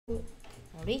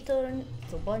Return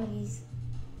to Bondees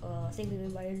safety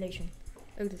violation.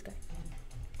 Look at this guy.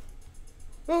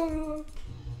 Oh,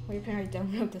 where can I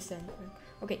download the soundtrack?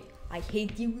 Okay, I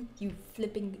hate you, you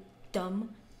flipping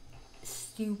dumb,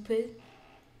 stupid.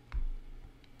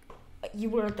 You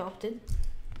were adopted,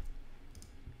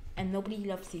 and nobody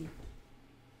loves you.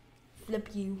 Flip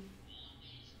you.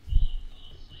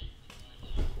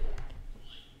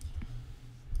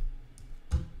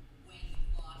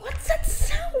 What's that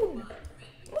sound?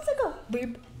 What's that go?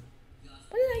 Beep.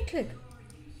 What did I click?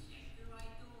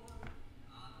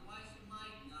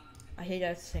 I hate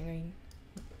that singing.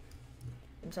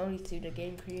 I'm sorry to the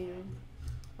game creator.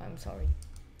 I'm sorry.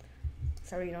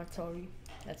 Sorry, not sorry.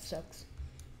 That sucks.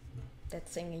 That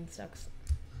singing sucks.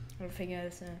 Everything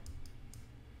else,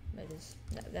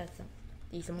 that's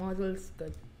these models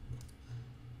good.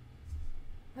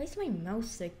 Why is my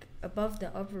mouse like above the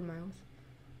upper mouse?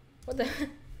 What the?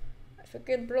 I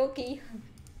forget Brokey.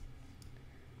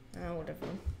 Whatever.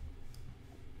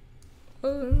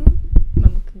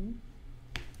 Monkey.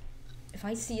 If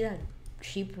I see that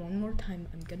sheep one more time,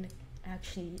 I'm gonna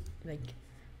actually like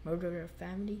murder their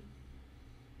family.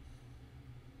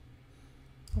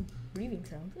 Oh, breathing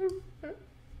sounds.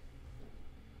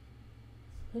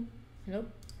 Hello?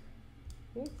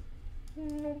 Oh,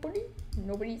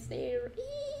 nobody's there.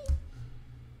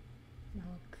 Now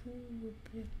cool,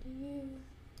 you.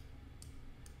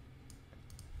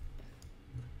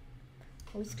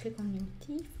 Always click on your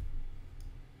teeth.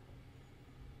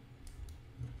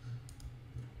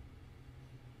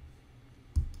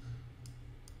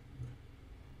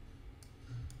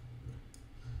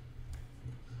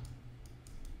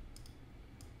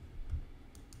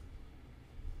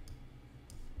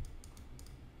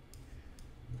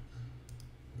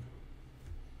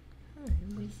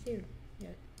 Nobody's there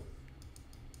yet.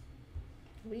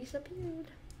 Nobody's appeared.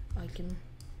 I can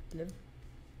live.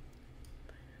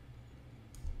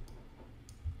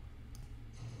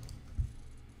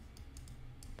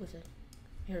 What's that?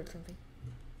 I heard something.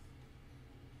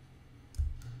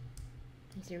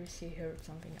 I seriously heard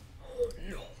something. Oh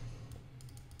no!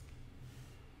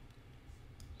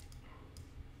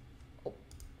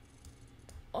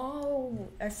 Oh,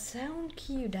 a sound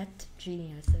cue. That's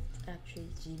genius. That's actually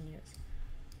genius.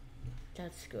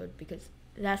 That's good because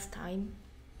last time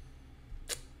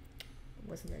it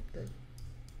wasn't that good.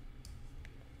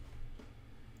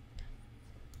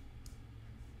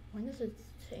 When does it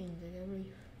change? Like every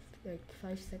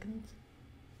 5 seconds?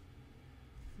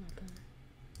 Okay.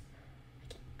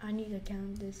 I need to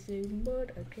count this soon,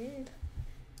 but I can't.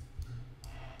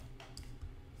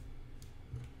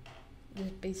 This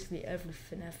is basically every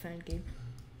FNAF fan game.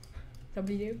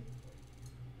 Somebody there?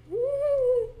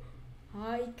 Woo!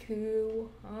 Hi,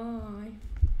 cool. Hi.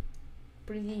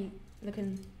 Pretty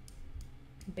looking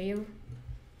bear. What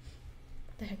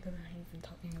the heck am I even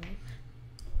talking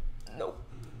about? Nope.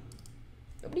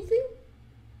 Nobody's there?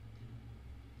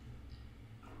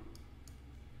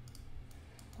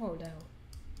 Oh no.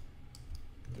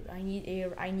 Dude, I need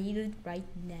air. I need it right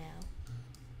now.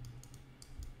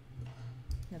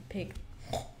 The pig.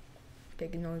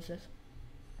 Pig noises.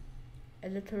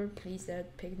 Editor, please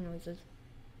add pig noises.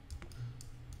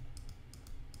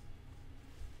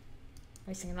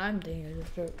 I think I'm doing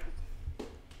editor.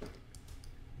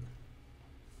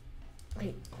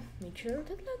 Okay, make sure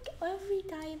to look every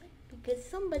time because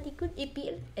somebody could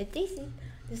appear at this.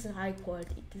 This is high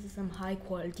quality. This is some high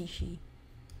quality shit.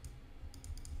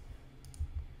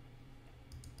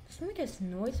 Does it make a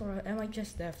noise or am I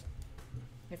just deaf?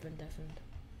 I've been deafened.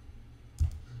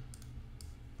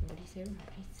 Nobody's here.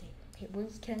 Nobody's here. Okay, we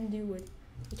can do it.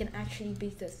 We can actually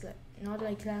beat this. Not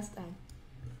like last time.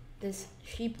 This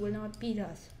sheep will not beat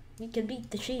us. We can beat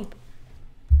the sheep.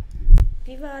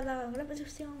 Viva la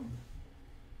revolution!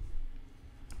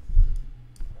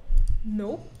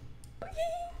 Nope.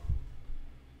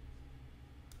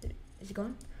 Is he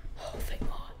gone? Oh, thank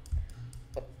God.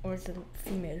 Or is it a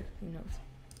female? Who knows?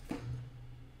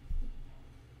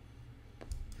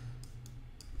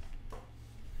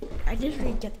 I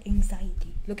literally get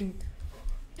anxiety looking.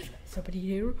 Somebody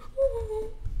here.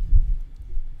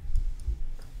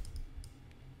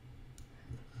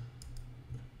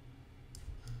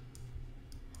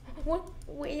 What?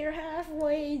 We're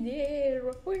halfway there.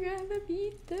 We're gonna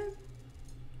beat them.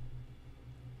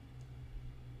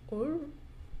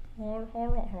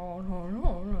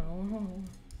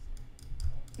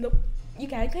 Nope. You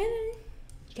can't come in.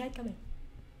 You can't come in.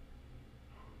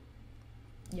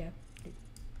 Yeah.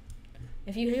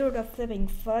 If you hear the flipping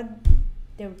FUD,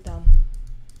 they're dumb.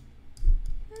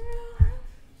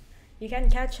 You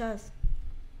can't catch us.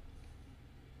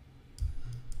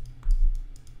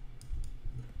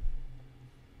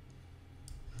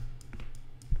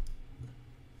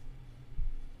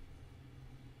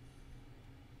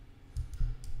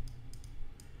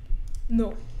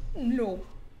 No. No.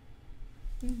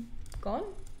 Gone?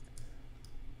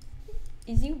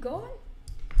 Is you gone?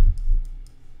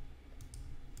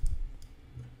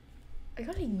 I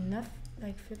got enough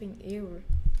like flipping air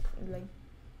like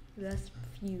last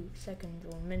few seconds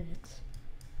or minutes.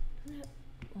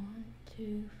 1,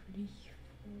 2, 3,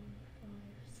 4,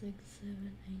 5, 6,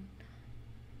 7,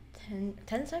 8,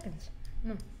 10 seconds.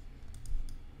 No.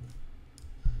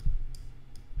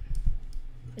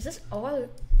 Is this all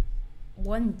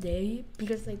one day?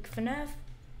 Because like FNAF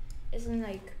isn't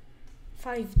like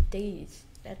 5 days.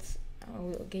 That's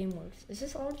how the game works. Is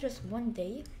this all just one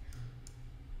day?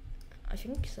 I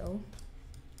think so.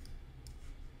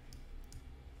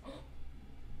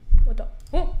 What the?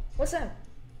 Oh, what's that?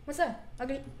 What's that?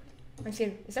 Ugly. I'm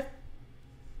scared. Is that?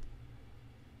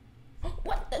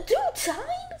 What? 2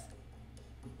 times?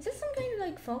 Is that some kind of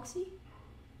like Foxy?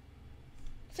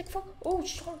 It's like fuck. Oh,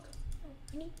 shark.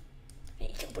 I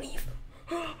need to breathe.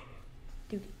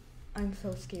 Dude, I'm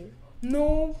so scared.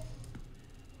 No.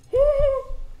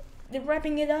 They're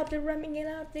wrapping it up. They're wrapping it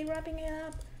up. They're wrapping it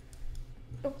up.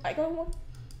 Oh, I got one.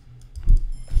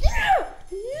 Yeah!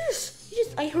 Yes!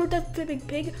 Yes! I heard that flipping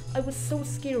pig. I was so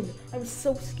scared. I was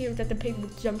so scared that the pig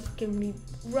would jump scare me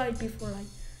right before I...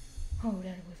 Oh,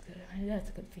 that was good. That's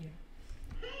a good feeling.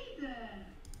 Hey there!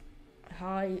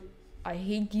 Hi. I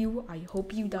hate you. I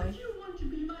hope you die. Would you want to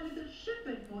be my little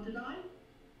shepherd for today?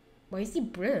 Why is he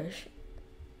British?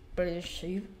 British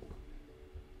sheep?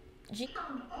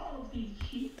 Count all of these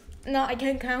sheep. No, I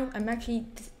can't count. I'm actually...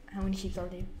 How many sheep are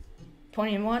there?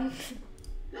 21?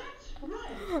 That's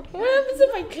right. What happens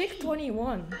if I click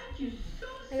 21? Thank you so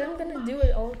Like, I'm gonna much. do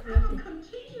it all Have correctly. a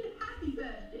continued happy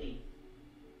birthday.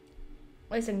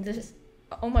 Wait a second, this is...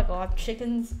 Oh my god,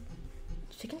 chickens...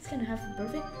 Chickens can have a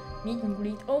birthday? Meet and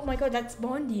greet. Oh my god, that's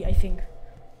Bondi, I think.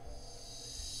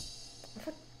 I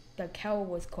thought the cow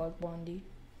was called Bondi.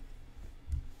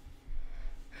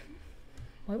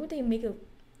 Why would they make a...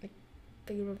 like...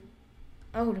 figure of...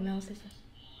 Oh, the mouse is...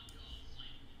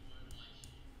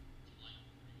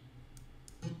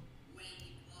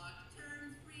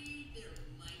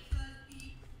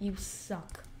 You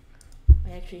suck.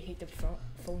 I actually hate the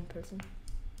phone person.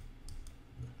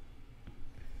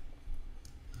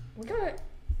 We got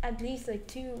at least like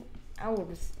 2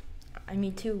 hours. I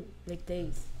mean 2 like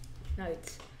days.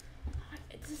 Nights.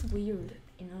 It's just weird,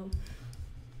 you know.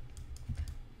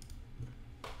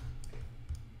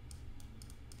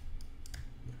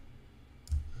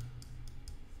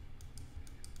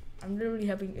 I'm literally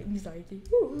having anxiety.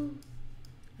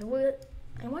 I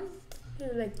want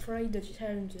to like try the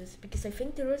challenges because I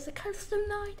think there is a custom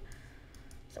night.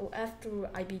 So after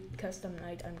I beat custom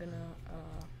night, I'm gonna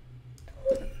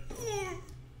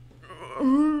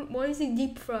why is it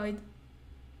deep fried?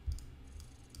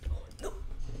 No.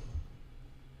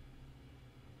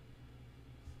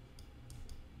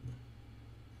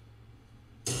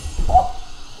 Oh,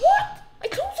 what? I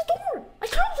closed the door. I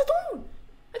closed the door.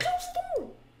 I closed the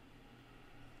door.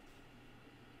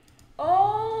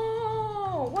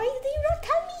 Oh, why did you not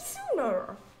tell me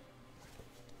sooner?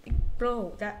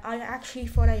 Bro, that I actually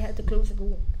thought I had to close the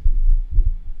door.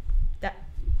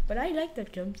 But I like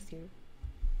that jump scare.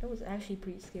 That was actually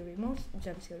pretty scary. Most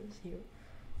jump scares here.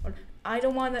 I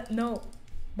don't wanna know.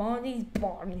 Bonnie's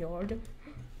Barnyard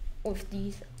with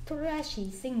these trashy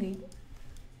singing.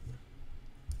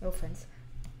 No offense.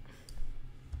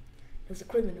 It was a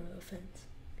criminal offense.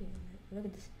 Look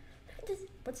at this. Look at this.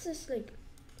 What's this like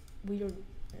weird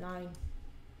line?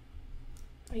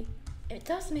 Wait, it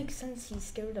does make sense he's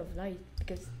scared of light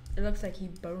because it looks like he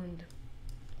burned.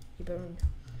 He burned.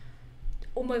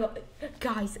 Oh my god,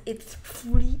 guys, it's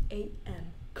 3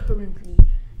 AM currently,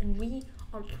 and we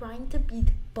are trying to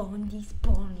beat Bondees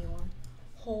Barnyard.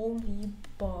 Holy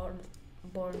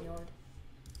Barnyard.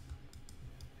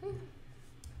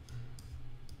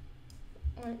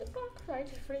 When the clock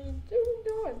strikes 3, do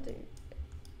it.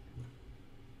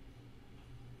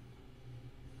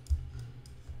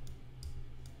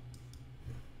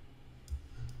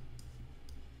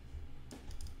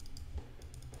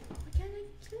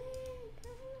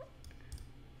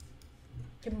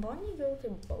 Can Bonnie go to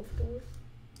both doors?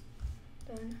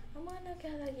 Then I wanna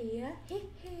get a here.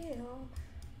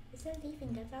 Is that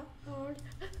even that hard?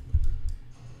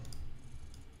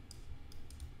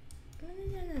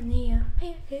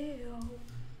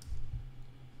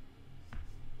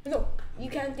 No, you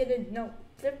can't get in. No,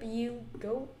 flip you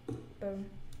go. Boom.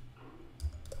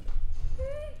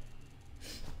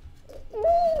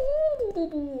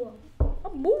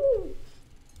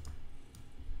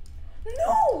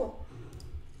 No!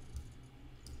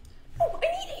 Oh, I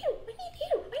need you! I need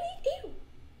you! I need you!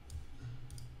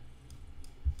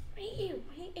 I need you!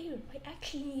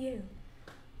 actually you.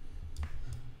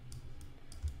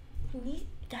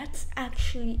 That's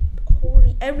actually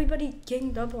holy. Everybody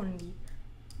ganged up on me.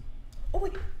 Oh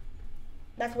wait,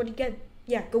 that's what you get.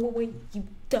 Yeah, go away, you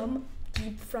dumb,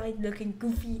 deep fried looking,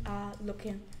 goofy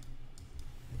looking.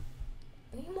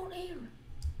 I need more air.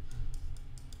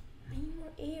 I need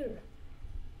more air.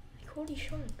 Like holy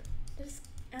shark, this is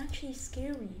actually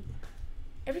scary.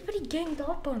 Everybody ganged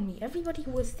up on me. Everybody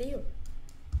was there.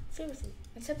 Seriously,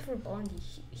 except for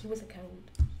Bondees. He was a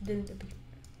coward. He didn't appear.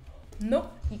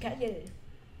 Nope, you can't get it.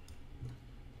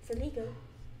 It's illegal.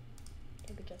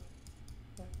 Okay, good job.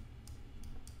 Yeah.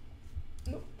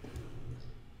 Nope.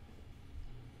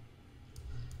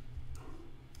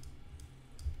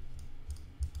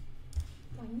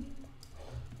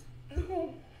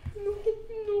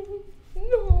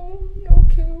 No, no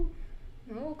kill.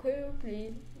 No kill,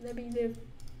 please. Let me live.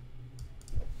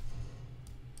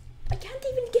 I can't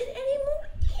even get any more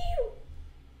air.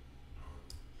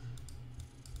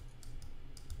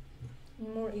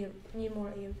 Need more air. Need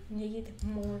more air. Need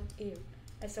more air.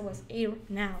 SOS air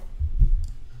now.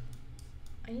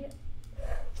 I need.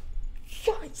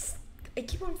 Yes. I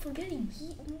keep on forgetting.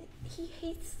 He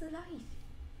hates the light.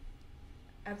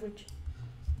 Average.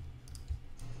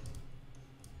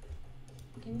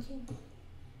 Can you see?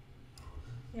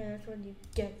 Yeah, that's what you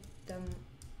get.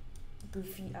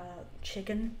 Goofy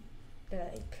chicken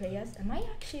that I play as. Am I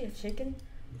actually a chicken?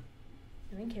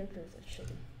 The main character is a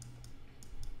chicken.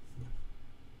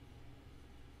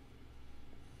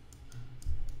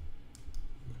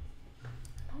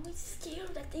 I'm always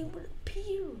scared that they will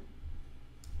appear.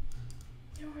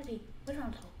 Where are they? Where are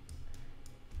they?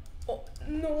 Oh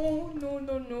no,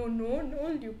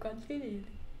 you can't get it.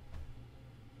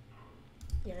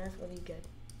 Yeah, that's what you get.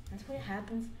 That's what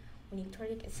happens when you try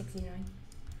to get 69.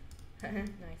 Nice.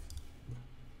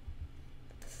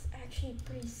 This is actually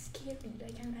pretty scary.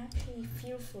 Like, I'm actually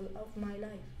fearful of my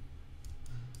life.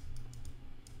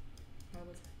 What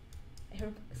was that? I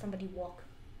heard somebody walk.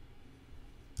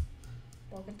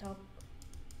 Walk on top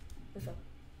with a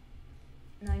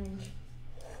 9-inch.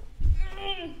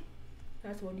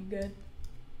 That's what you get.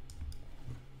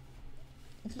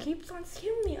 He keeps on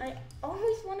scaring me. I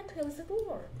always want to close the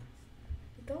door.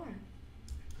 The door.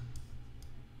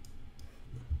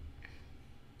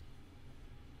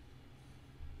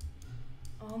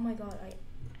 Oh my god,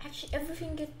 actually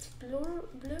everything gets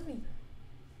blurry.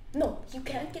 No, you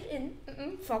can't get in.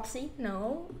 Foxy,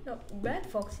 no, red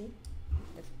Foxy.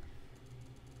 Yes.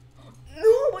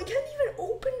 No, I can't even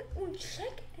open or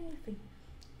check anything.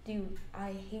 Dude,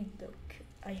 I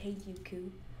hate you,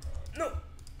 Q. No,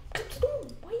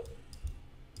 wait.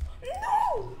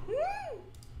 No.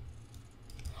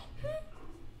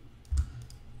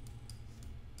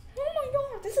 Oh my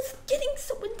god, this is getting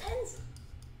so intense.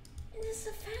 This is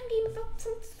a fan game about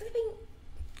some living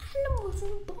animals in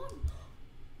a barn.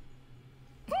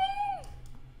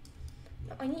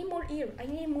 No, I need more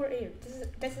air.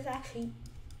 This is actually.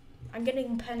 I'm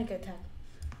getting a panic attack.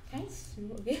 Can I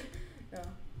sue? Okay. No.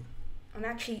 I'm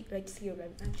actually like scared.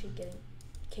 I'm actually getting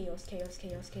chaos.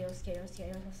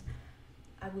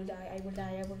 I will die. I'm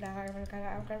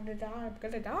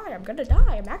gonna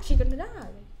die. I'm actually gonna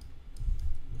die.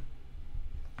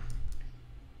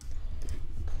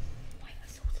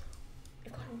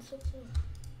 So slow.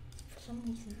 For some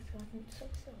reason I've gotten so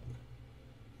slow.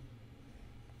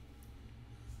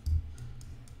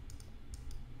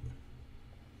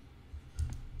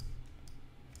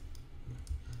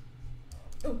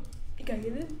 Oh, you gotta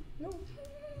get in. No.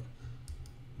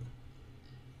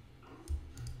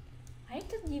 I hate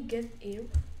that you get air.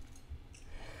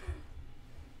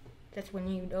 That's when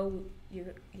you know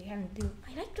you can't do.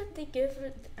 I like that they give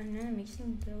it an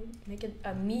animation though. Make it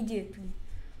immediately.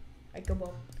 I go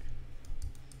up.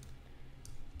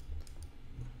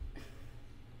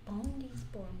 Bondees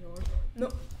Barnyard. No.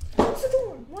 Close the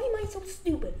door. Why am I so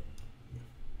stupid?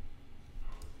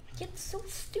 I get so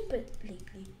stupid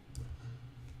lately.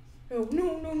 No.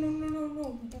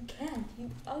 You can't.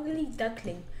 You ugly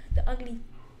duckling. The ugly.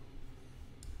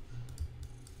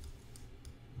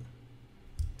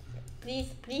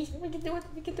 Please. We can do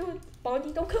it.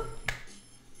 Bondie, don't come.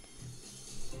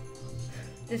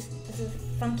 This is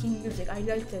funky music. I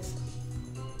like this.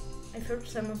 I've heard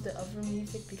some of the other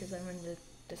music because I'm in the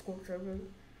Discord server,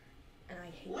 and I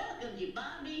hate. Welcome to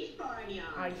Bondees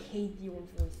Barnyard. I hate your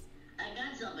voice. I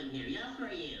got something here just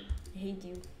for you. I hate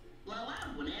you. Blow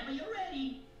out whenever you're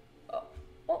ready.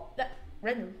 Oh, that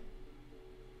render.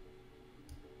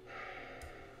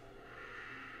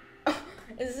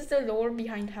 Is this the lore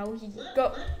behind how he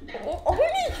got? Oh,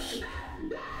 holy shit!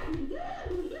 Dang.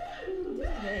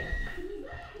 Okay,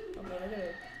 I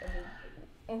gotta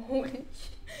Oh, holy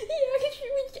shit.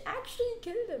 We actually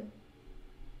killed him.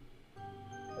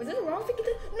 Was it wrong thinking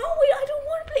that? No, wait, I don't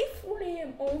want to play for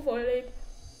him. Oh, for like.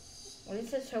 Well,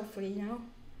 this is so free now.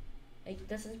 Like,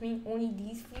 does this mean only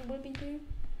these three will be blue?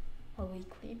 Holy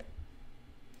creep.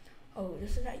 Oh,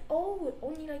 this is like. Oh,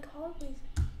 only like hallways.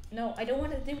 No, I don't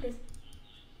want to do this.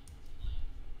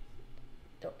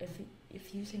 Don't,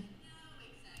 if using.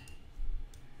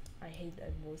 I hate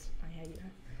that voice. I hate it.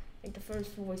 Like, the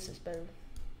first voice is better.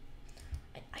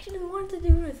 I didn't want to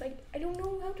do this. Like, I don't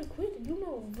know how to quit. You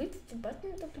know, with the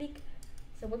button to click.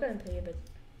 So we're gonna play a bit.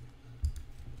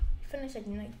 Finish like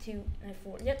night 2, night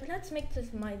 4. Yeah, let's make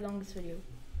this my longest video.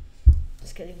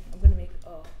 Just kidding. I'm gonna make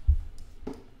the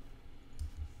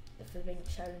filming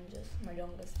challenges my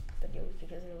longest videos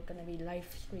because they're gonna be live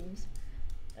streams.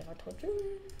 Like I told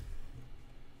you.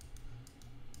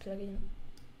 Plug in.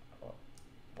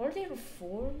 Are there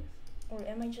 4? Or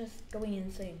am I just going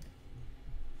insane?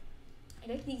 I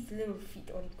like these little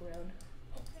feet on the ground.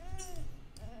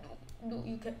 No,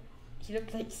 you can. He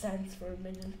looked like Sans for a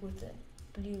minute with that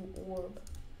blue orb.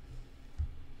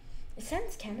 Is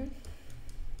Sans canon?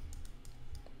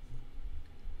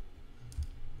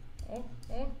 Oh,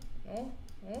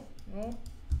 no.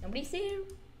 Nobody's here.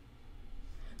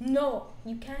 No,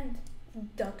 you can't. You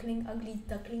duckling, ugly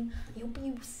duckling. I hope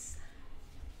you.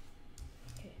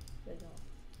 Okay, there's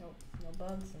no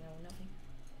bugs, no nothing.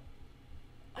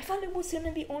 I thought it was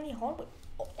gonna be only hard, but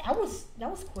oh, that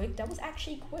was quick. That was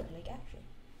actually quick, like actually.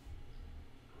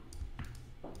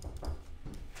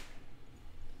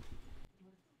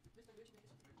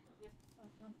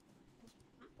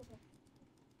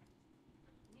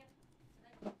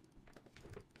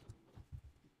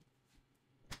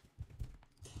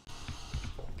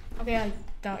 Okay, I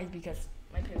died because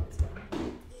my payload's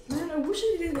done. Man, I wish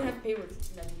I didn't have payloads.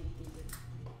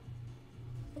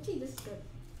 Actually, this is good.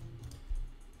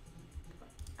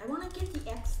 I wanna get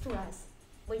the extras.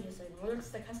 Wait a second, where's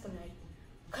the custom night?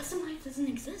 Custom night doesn't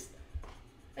exist.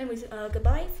 Anyways,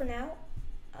 goodbye for now.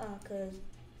 Cause